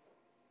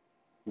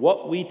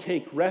 What we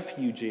take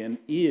refuge in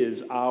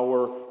is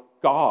our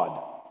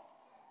God.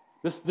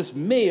 This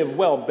may have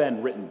well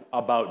been written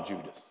about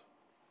Judas.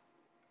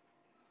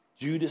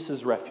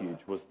 Judas's refuge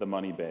was the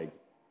money bag.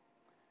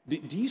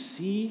 Do you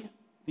see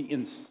the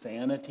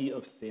insanity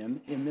of sin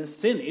in this?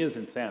 Sin is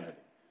insanity.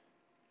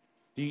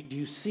 Do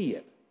you see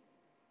it?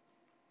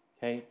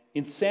 Okay?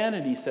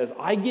 Insanity says,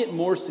 I get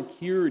more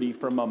security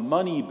from a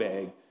money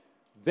bag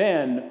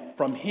than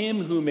from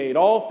him who made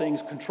all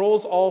things,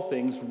 controls all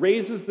things,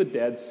 raises the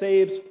dead,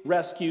 saves,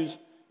 rescues,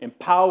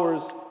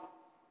 empowers,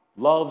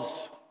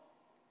 loves,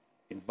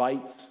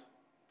 invites,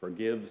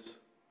 forgives.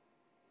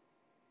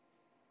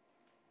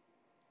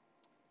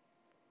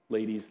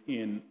 Ladies,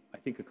 in I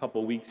think a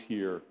couple weeks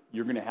here,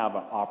 you're going to have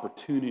an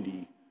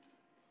opportunity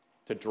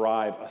to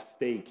drive a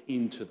stake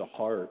into the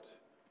heart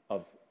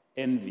of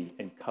envy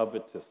and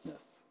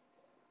covetousness.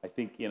 I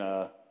think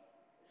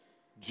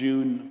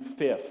June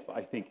 5th,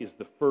 I think, is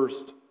the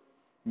first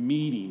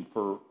meeting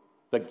for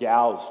the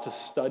gals to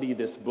study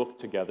this book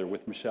together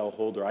with Michelle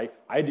Holder.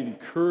 I'd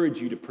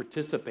encourage you to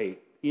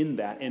participate in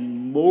that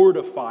and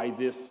mortify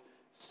this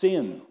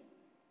sin.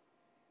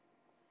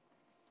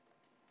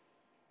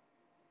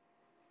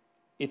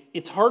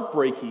 It's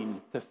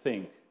heartbreaking to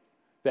think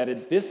that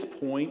at this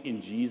point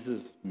in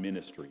Jesus'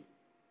 ministry,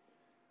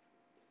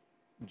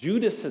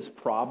 Judas has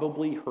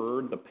probably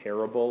heard the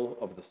parable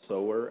of the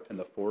sower and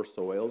the four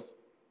soils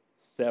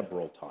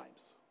several times.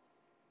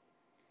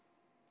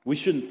 We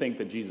shouldn't think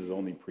that Jesus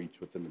only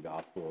preached what's in the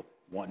gospel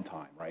one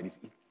time, right?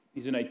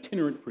 He's an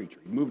itinerant preacher.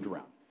 He moved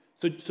around.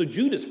 So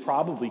Judas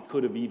probably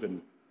could have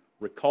even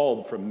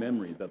recalled from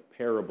memory the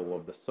parable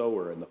of the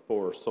sower and the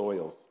four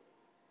soils.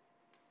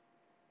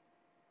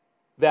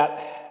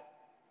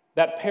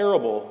 That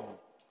parable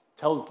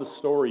tells the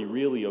story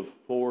really of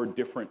four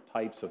different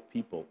types of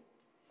people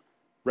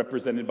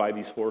represented by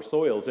these four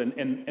soils.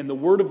 And the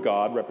word of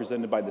God,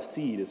 represented by the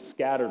seed, is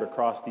scattered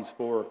across these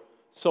four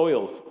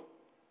soils.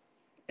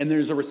 And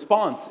there's a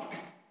response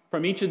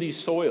from each of these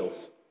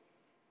soils.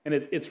 And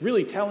it's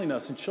really telling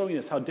us and showing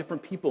us how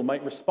different people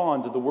might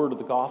respond to the word of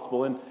the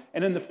gospel.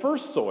 And in the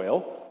first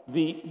soil,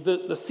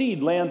 the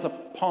seed lands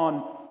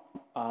upon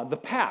the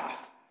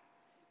path.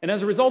 And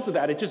as a result of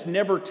that, it just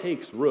never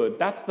takes root.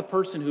 That's the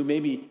person who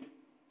maybe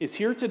is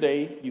here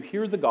today, you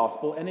hear the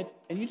gospel, and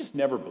you just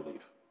never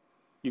believe.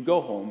 You go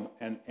home,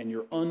 and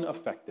you're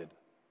unaffected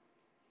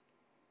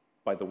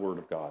by the word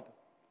of God.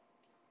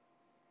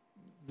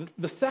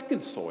 The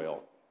second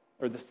soil,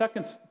 or the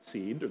second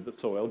seed, or the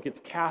soil, gets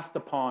cast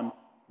upon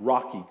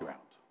rocky ground.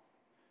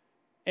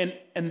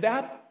 And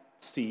that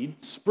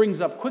seed springs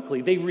up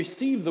quickly. They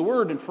receive the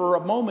word, and for a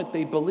moment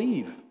they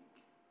believe.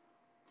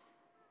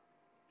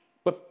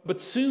 But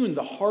soon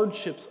the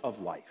hardships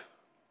of life,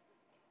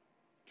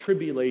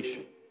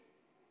 tribulation,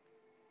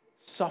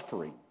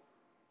 suffering,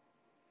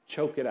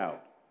 choke it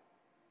out,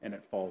 and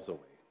it falls away.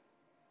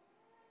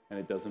 And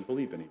it doesn't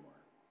believe anymore.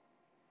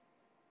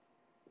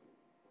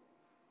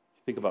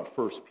 Think about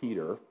 1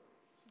 Peter,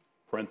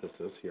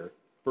 parenthesis here.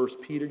 1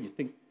 Peter, you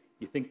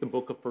think the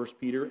book of 1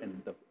 Peter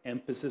and the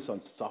emphasis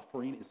on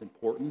suffering is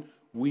important?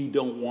 We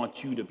don't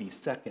want you to be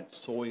second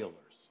soilers.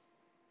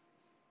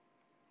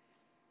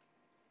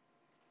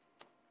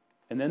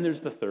 And then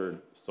there's the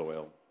third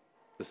soil.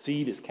 The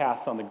seed is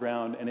cast on the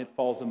ground and it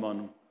falls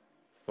among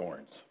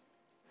thorns.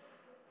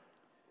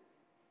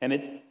 And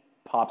it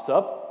pops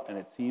up and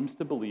it seems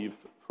to believe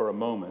for a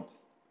moment,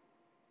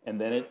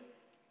 and then it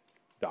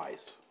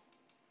dies.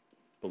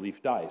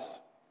 belief dies.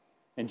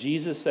 And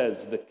Jesus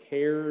says the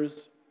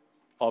cares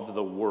of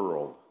the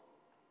world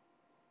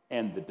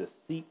and the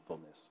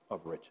deceitfulness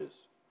of riches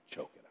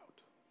choke it out.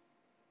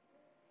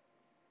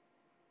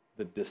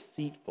 The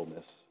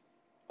deceitfulness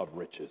of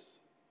riches.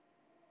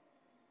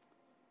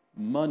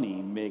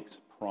 Money makes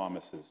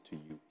promises to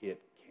you it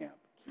can't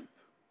keep.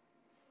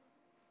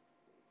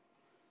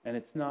 And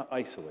it's not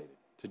isolated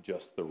to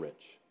just the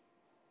rich.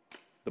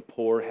 The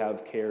poor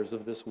have cares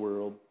of this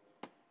world.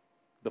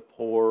 The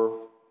poor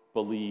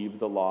believe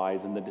the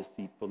lies and the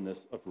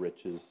deceitfulness of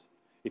riches.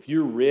 If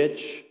you're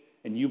rich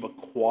and you've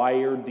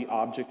acquired the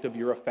object of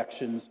your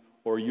affections,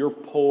 or you're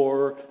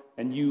poor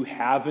and you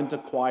haven't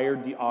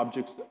acquired the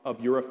objects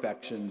of your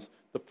affections,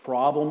 the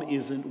problem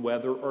isn't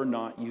whether or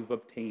not you've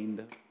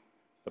obtained.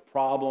 The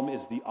problem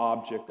is the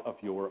object of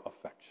your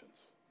affections.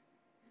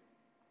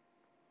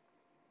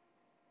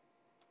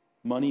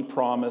 Money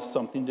promised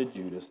something to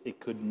Judas it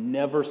could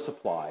never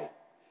supply.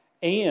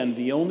 And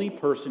the only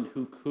person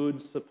who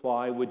could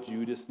supply what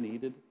Judas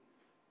needed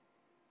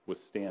was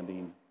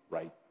standing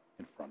right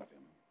in front of him.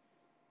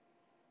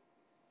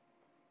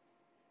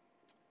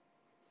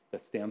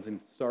 That stands in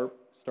stark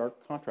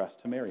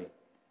contrast to Mary.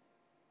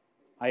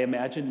 I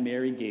imagine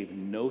Mary gave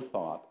no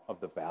thought of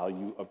the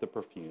value of the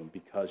perfume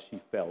because she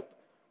felt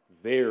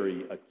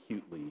very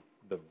acutely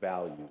the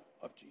value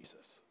of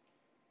Jesus.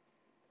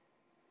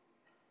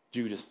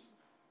 Judas,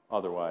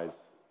 otherwise,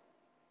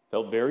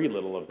 felt very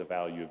little of the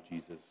value of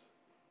Jesus,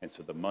 and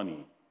so the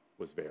money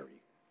was very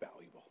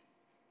valuable.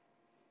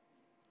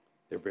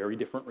 They're very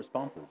different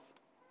responses.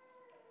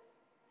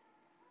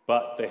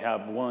 But they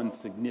have one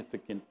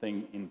significant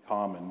thing in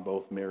common,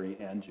 both Mary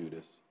and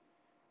Judas.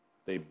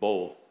 They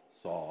both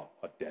saw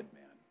a dead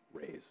man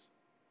raised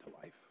to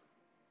life.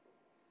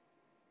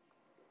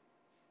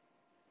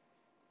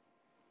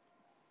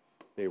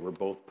 They were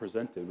both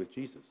presented with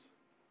Jesus.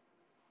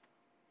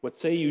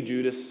 What say you,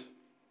 Judas?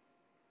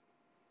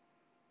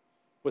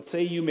 What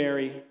say you,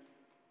 Mary?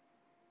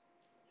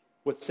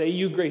 What say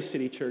you, Grace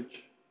City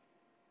Church?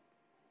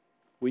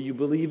 Will you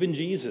believe in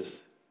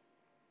Jesus?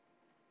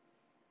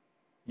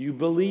 You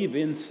believe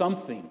in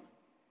something.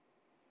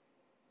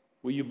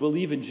 Will you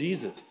believe in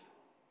Jesus?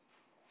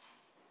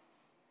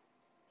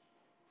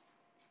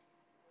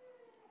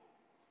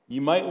 You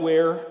might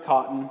wear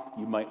cotton,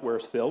 you might wear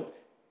silk,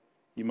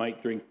 you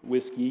might drink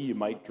whiskey, you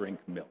might drink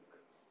milk.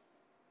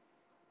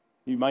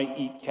 You might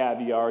eat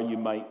caviar, you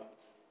might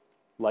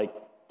like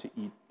to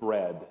eat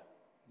bread.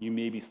 You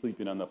may be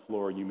sleeping on the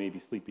floor, you may be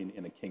sleeping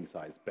in a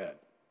king-size bed.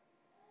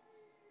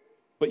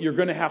 But you're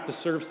going to have to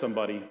serve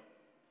somebody.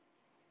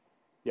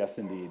 Yes,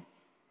 indeed.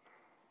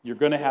 You're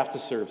going to have to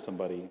serve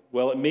somebody.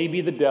 Well, it may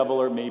be the devil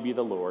or it may be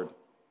the Lord,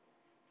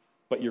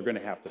 but you're going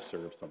to have to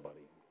serve somebody.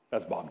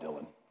 That's Bob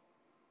Dylan.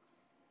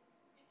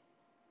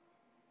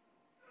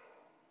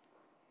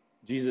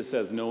 Jesus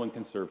says no one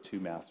can serve two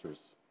masters.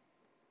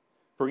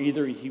 For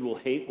either he will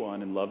hate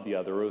one and love the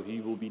other, or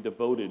he will be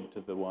devoted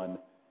to the one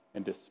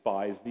and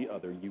despise the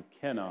other. You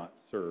cannot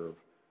serve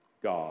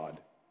God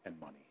and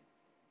money.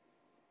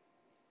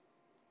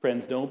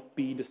 Friends, don't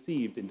be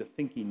deceived into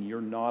thinking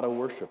you're not a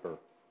worshiper.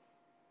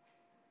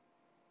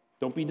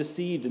 Don't be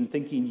deceived in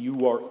thinking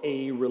you are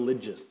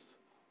a-religious.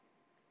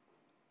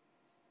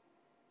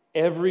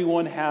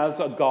 Everyone has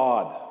a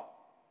God.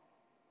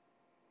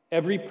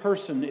 Every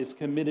person is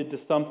committed to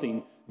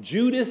something.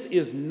 Judas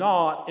is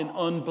not an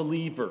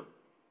unbeliever.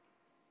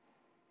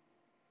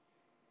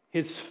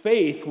 His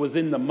faith was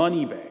in the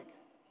money bag.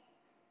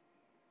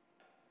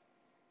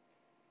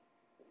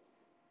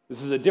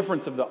 This is a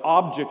difference of the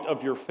object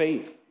of your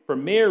faith. For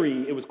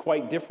Mary, it was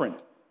quite different.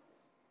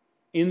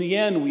 In the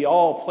end, we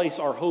all place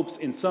our hopes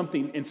in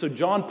something. And so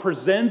John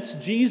presents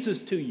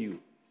Jesus to you.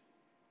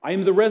 I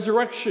am the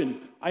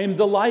resurrection. I am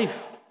the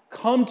life.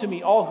 Come to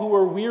me, all who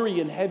are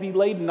weary and heavy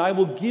laden. I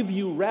will give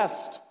you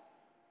rest.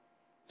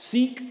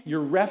 Seek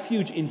your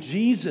refuge in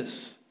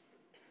Jesus,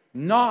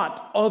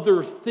 not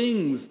other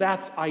things.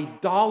 That's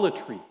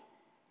idolatry.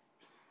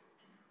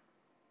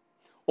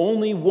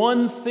 Only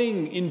one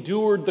thing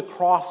endured the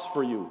cross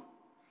for you.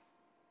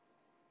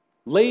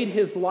 Laid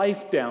his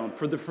life down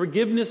for the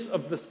forgiveness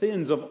of the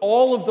sins of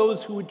all of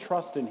those who would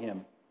trust in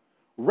him,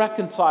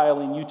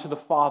 reconciling you to the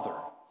Father,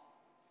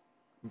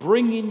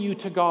 bringing you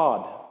to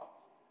God,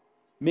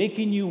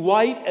 making you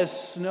white as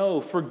snow,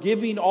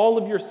 forgiving all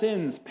of your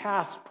sins,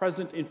 past,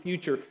 present, and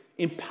future,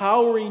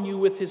 empowering you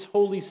with his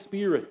Holy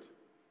Spirit,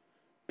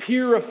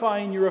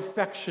 purifying your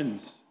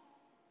affections,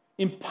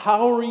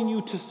 empowering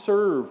you to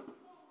serve.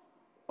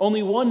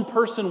 Only one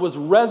person was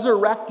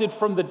resurrected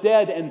from the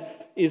dead and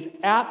is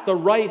at the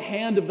right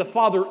hand of the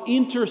Father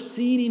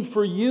interceding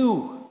for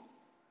you.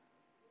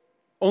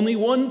 Only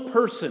one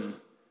person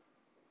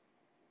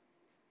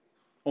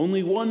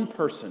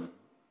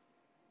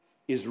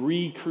is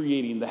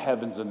recreating the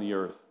heavens and the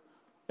earth.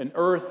 An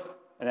earth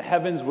and a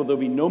heavens where there'll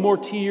be no more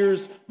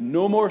tears,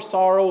 no more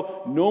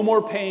sorrow, no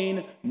more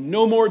pain,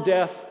 no more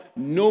death,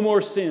 no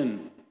more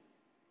sin.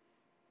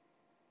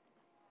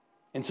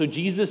 And so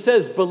Jesus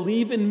says,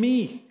 believe in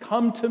me,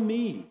 come to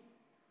me.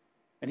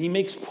 And he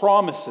makes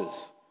promises.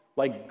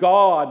 Like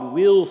God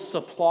will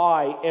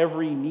supply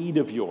every need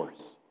of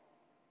yours.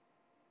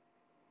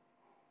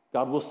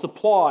 God will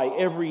supply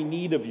every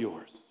need of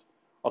yours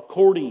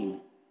according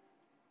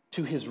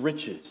to his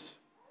riches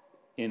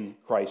in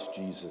Christ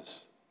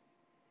Jesus.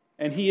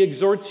 And he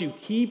exhorts you,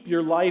 keep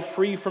your life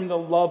free from the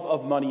love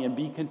of money and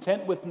be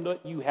content with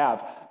what you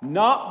have,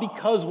 not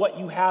because what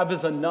you have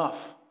is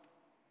enough.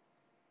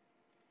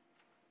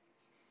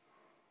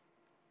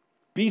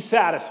 Be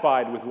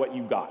satisfied with what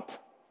you got.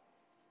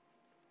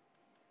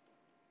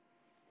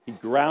 He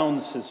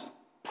grounds his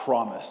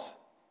promise.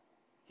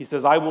 He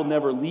says, I will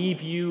never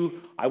leave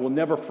you. I will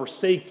never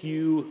forsake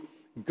you.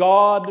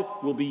 God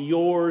will be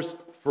yours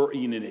for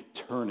in an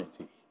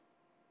eternity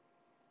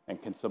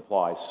and can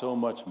supply so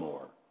much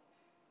more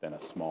than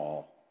a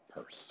small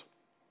purse.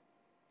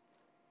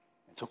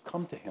 And so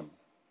come to him.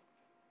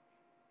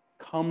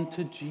 Come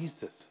to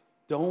Jesus.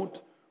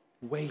 Don't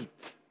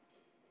wait.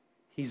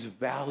 He's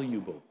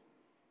valuable.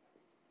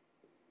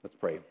 Let's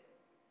pray.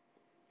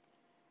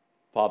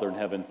 Father in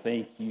heaven,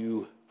 thank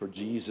you for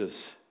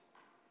Jesus.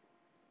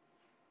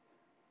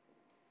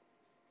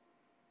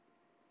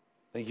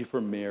 Thank you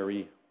for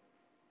Mary.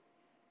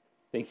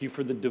 Thank you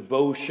for the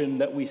devotion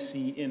that we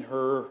see in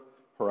her,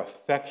 her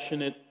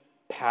affectionate,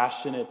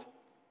 passionate,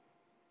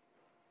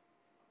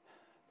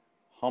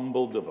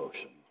 humble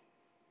devotion.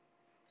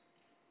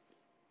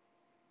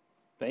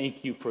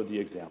 Thank you for the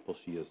example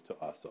she is to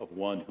us of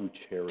one who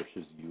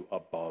cherishes you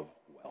above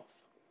wealth.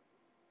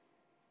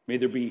 May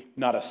there be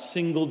not a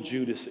single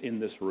Judas in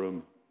this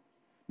room.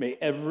 May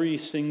every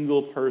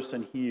single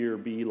person here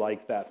be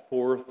like that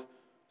fourth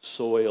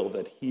soil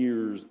that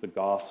hears the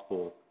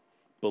gospel,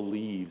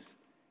 believes,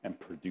 and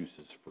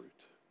produces fruit.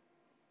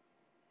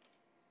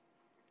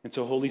 And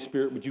so, Holy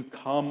Spirit, would you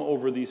come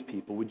over these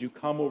people? Would you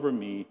come over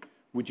me?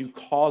 Would you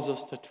cause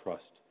us to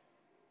trust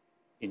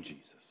in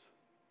Jesus?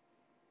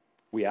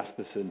 We ask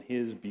this in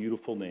his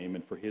beautiful name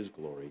and for his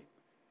glory.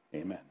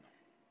 Amen.